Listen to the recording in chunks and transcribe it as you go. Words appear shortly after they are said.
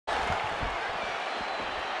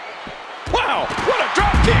Wow, what a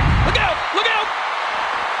drop kick. Look out, look out.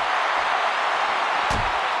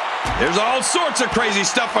 There's all sorts of crazy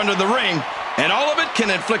stuff under the ring, and all of it can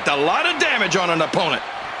inflict a lot of damage on an opponent.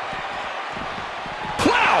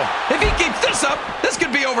 Wow, if he keeps this up, this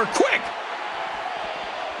could be over quick.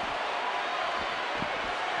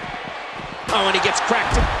 Oh, and he gets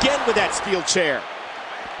cracked again with that steel chair.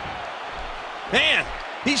 Man,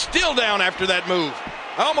 he's still down after that move.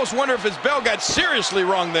 I almost wonder if his bell got seriously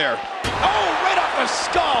wrong there. Oh, right off the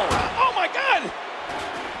skull. Oh, my God.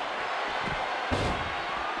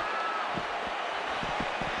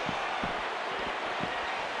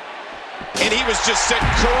 And he was just sent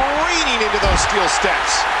careening into those steel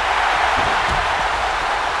steps.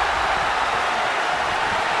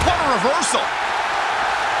 What a reversal.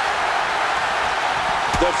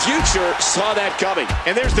 The future saw that coming.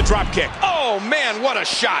 And there's the drop kick. Oh, man, what a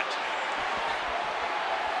shot.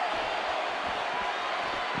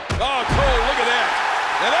 Oh, Cole, look at that.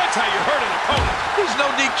 Now that's how you hurt an opponent. These no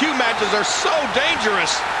DQ matches are so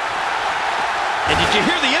dangerous. And did you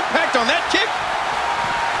hear the impact on that kick?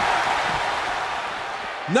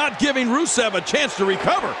 Not giving Rusev a chance to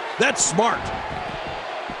recover. That's smart.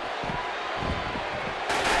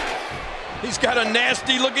 He's got a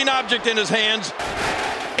nasty-looking object in his hands.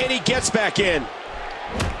 And he gets back in.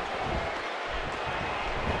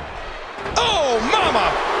 Oh, mama!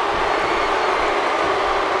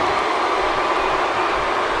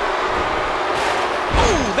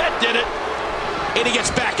 Oh, that did it. And he gets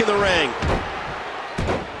back in the ring.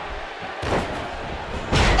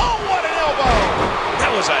 Oh, what an elbow! That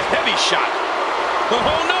was a heavy shot. Oh,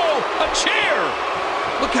 no, a chair.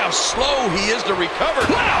 Look how slow he is to recover.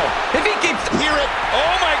 Wow, if he keeps... Hear it.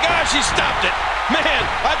 Oh, my gosh, he stopped it. Man,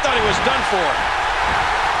 I thought he was done for.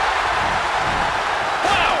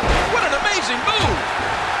 Wow, what an amazing move.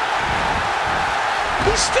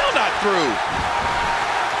 He's still not through.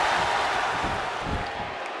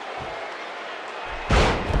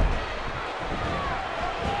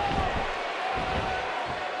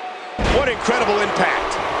 What incredible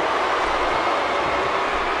impact.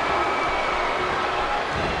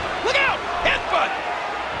 Look out, headbutt.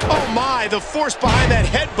 Oh my, the force behind that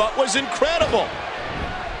headbutt was incredible.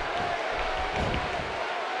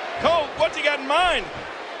 Cole, what's he got in mind?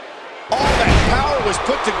 All that power was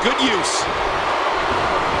put to good use.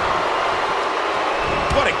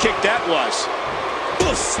 What a kick that was.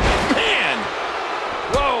 Oof, man.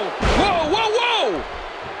 Whoa, whoa, whoa, whoa.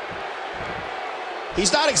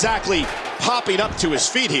 He's not exactly popping up to his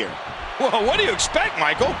feet here. Whoa, what do you expect,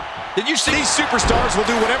 Michael? Did you see? These superstars will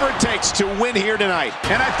do whatever it takes to win here tonight.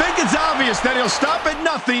 And I think it's obvious that he'll stop at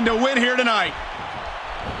nothing to win here tonight.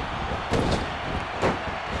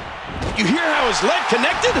 You hear how his leg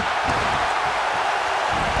connected?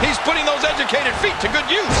 He's putting those educated feet to good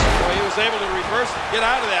use. Well, he was able to reverse and get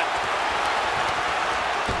out of that.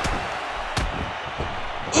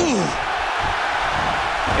 Ooh.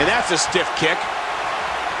 And that's a stiff kick.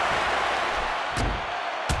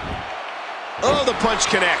 Oh, the punch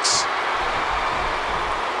connects.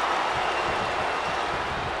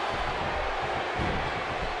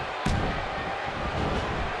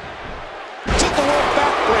 Tilt-the-world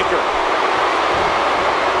backbreaker.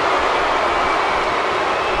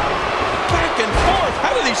 Back and forth.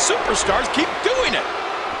 How do these superstars keep doing it?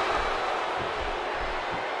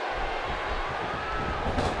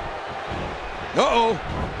 Uh-oh.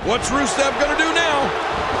 What's Rusev gonna do now?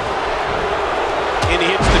 And he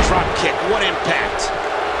hits the drop kick. What impact.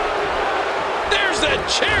 There's that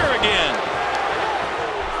chair again.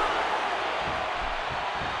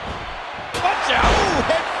 Watch out. Ooh,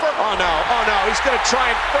 head first. Oh, no. Oh, no. He's going to try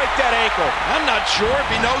and break that ankle. I'm not sure if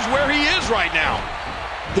he knows where he is right now.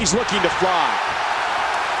 He's looking to fly.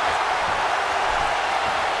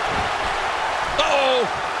 Uh-oh.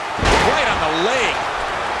 Right on the leg.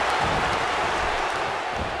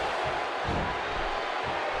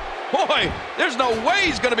 Boy, there's no way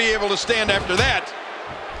he's going to be able to stand after that.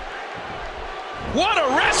 What a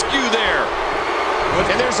rescue there.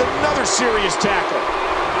 And there's another serious tackle.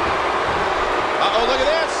 Uh-oh, look at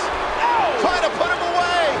this. Oh. Trying to put him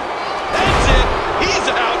away. That's it. He's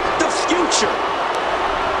out. The future.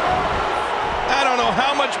 I don't know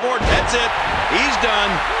how much more. That's it. He's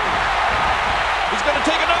done. He's going to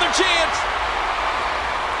take another chance.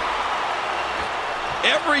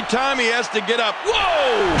 Every time he has to get up. Whoa!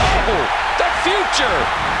 Oh, the future.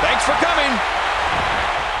 Thanks for coming.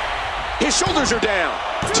 His shoulders are down.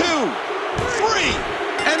 2, 3.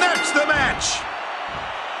 And that's the match.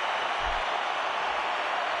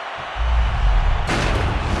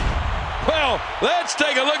 Well, let's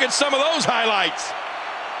take a look at some of those highlights.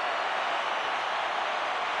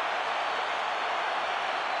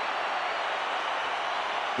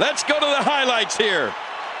 Let's go to the highlights here.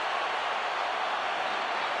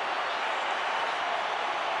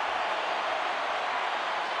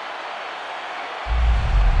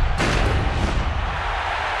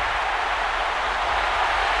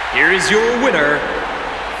 Here is your winner,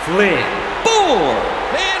 Flynn Balor.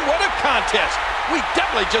 Man, what a contest. We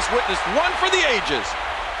definitely just witnessed one for the ages.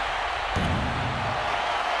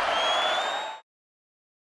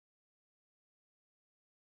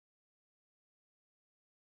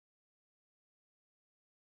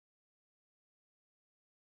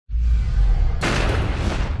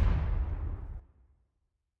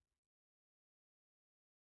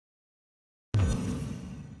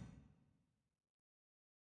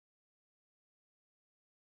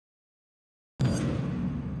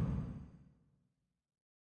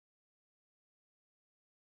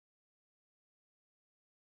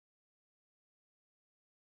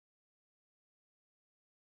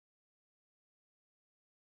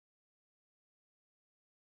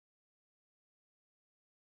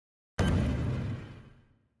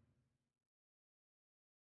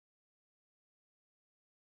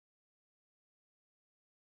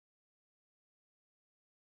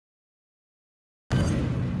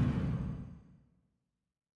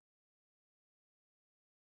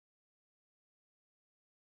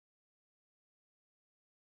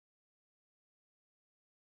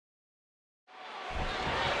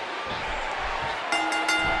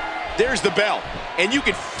 There's the bell, and you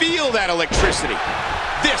can feel that electricity.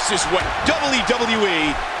 This is what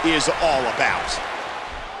WWE is all about.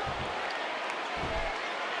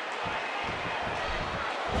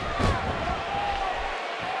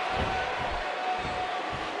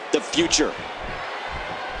 The future.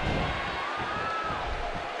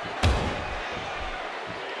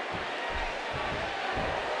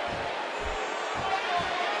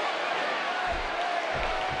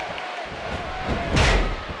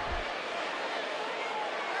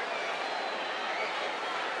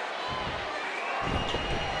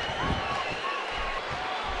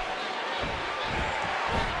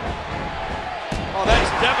 Oh,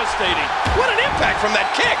 that's devastating. What an impact from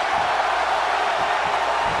that kick.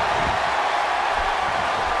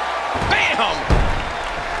 Bam!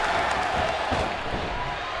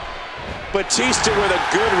 Batista with a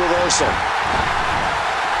good reversal.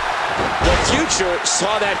 The future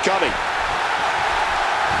saw that coming.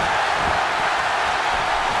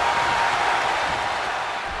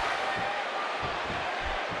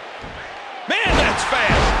 Man, that's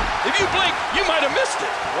fast. If you blink, you might have missed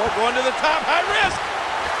it. Oh, going to the top, high risk.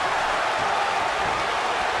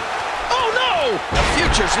 Oh, no! The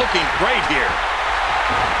future's looking great here.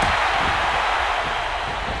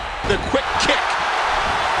 The quick kick.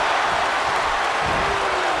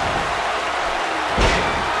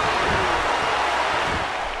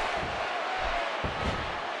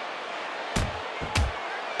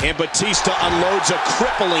 And Batista unloads a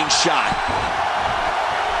crippling shot.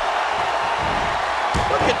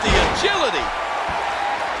 Look at the agility.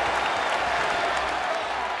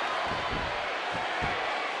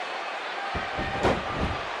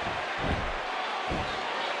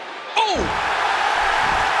 Oh!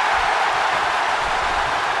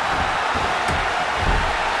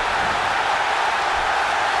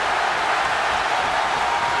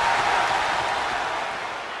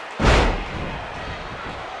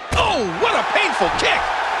 Oh, what a painful kick.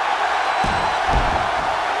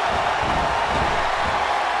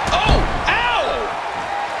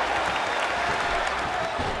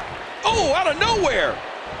 Oh, out of nowhere.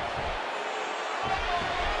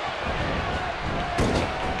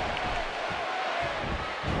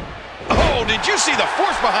 Oh, did you see the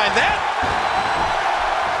force behind that?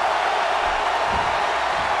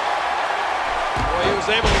 Boy, he was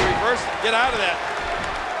able to reverse and get out of that.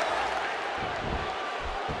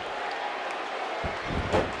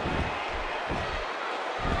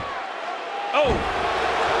 Oh.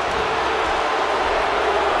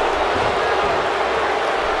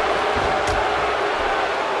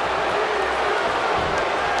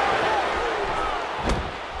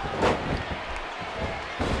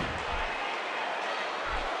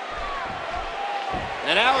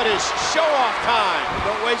 And now it is show-off time.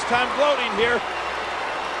 Don't waste time gloating here.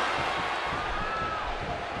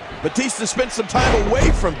 Batista spent some time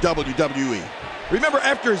away from WWE. Remember,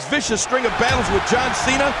 after his vicious string of battles with John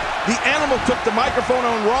Cena, the Animal took the microphone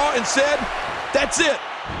on Raw and said, "That's it,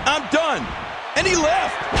 I'm done." And he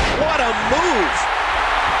left. What a move.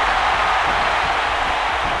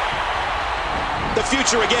 The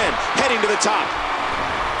future again, heading to the top.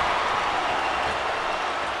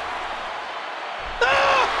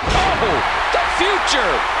 The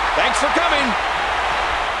future! Thanks for coming.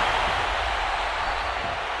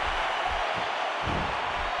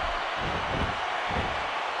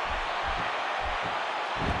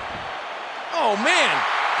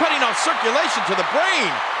 off circulation to the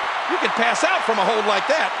brain. You can pass out from a hold like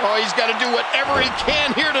that. Oh, he's got to do whatever he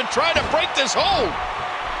can here to try to break this hold.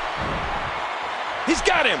 He's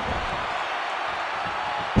got him.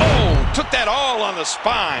 Oh, took that all on the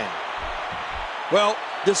spine. Well,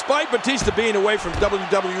 despite Batista being away from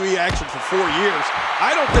WWE action for 4 years,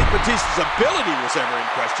 I don't think Batista's ability was ever in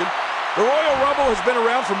question. The Royal Rumble has been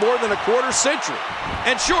around for more than a quarter century.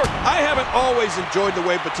 And sure, I haven't always enjoyed the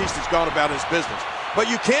way Batista's gone about his business.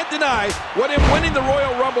 But you can't deny what him winning the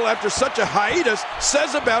Royal Rumble after such a hiatus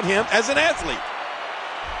says about him as an athlete.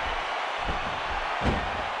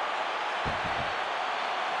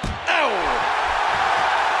 Ow!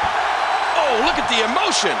 Oh, look at the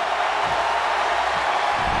emotion.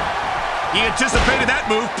 He anticipated that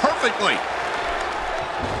move perfectly.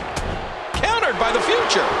 Countered by the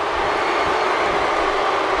future.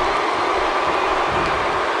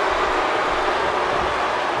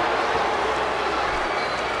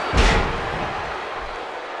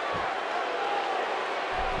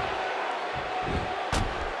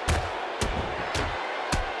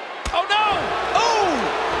 Oh, no! Oh!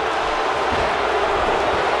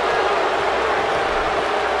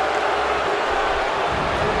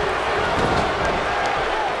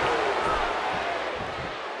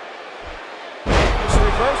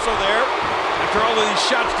 Reversal there. After all of these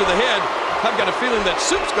shots to the head, I've got a feeling that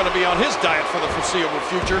Soup's going to be on his diet for the foreseeable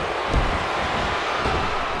future.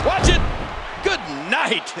 Watch it. Good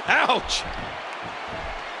night. Ouch.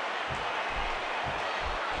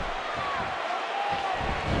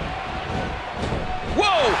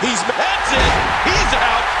 Whoa, that's it. He's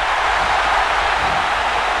out.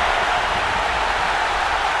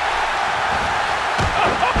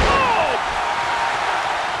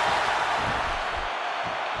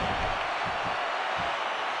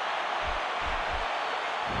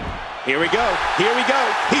 Here we go. Here we go.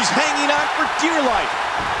 He's hanging on for dear life.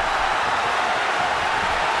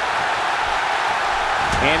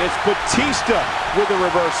 And it's Batista with a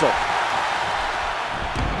reversal.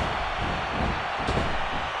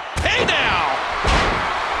 Hey now!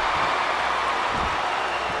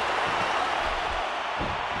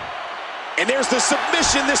 And there's the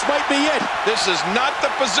submission. This might be it. This is not the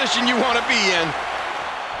position you want to be in.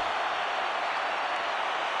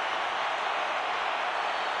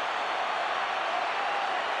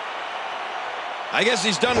 I guess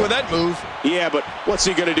he's done with that move. Yeah, but what's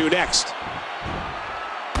he going to do next?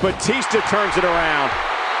 Batista turns it around.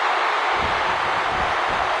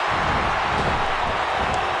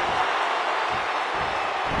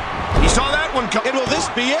 He saw that one come. And will this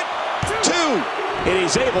be it? 2. And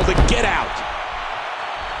he's able to get out.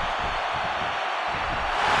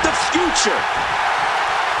 The future.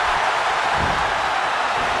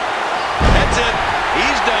 That's it.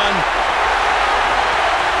 He's done.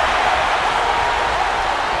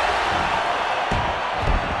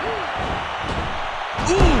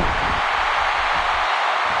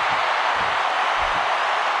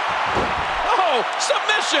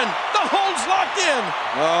 Submission! The hold's locked in!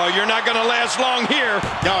 Oh, you're not gonna last long here.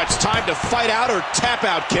 No, it's time to fight out or tap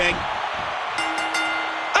out, King.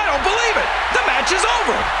 I don't believe it! The match is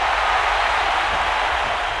over!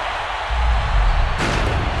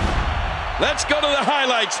 Let's go to the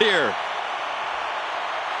highlights here.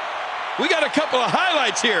 We got a couple of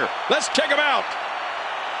highlights here. Let's check them out.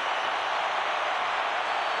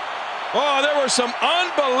 Oh, there were some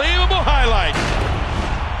unbelievable highlights.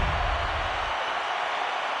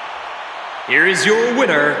 Here is your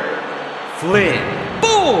winner, Flynn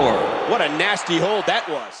Balor. What a nasty hold that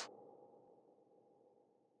was.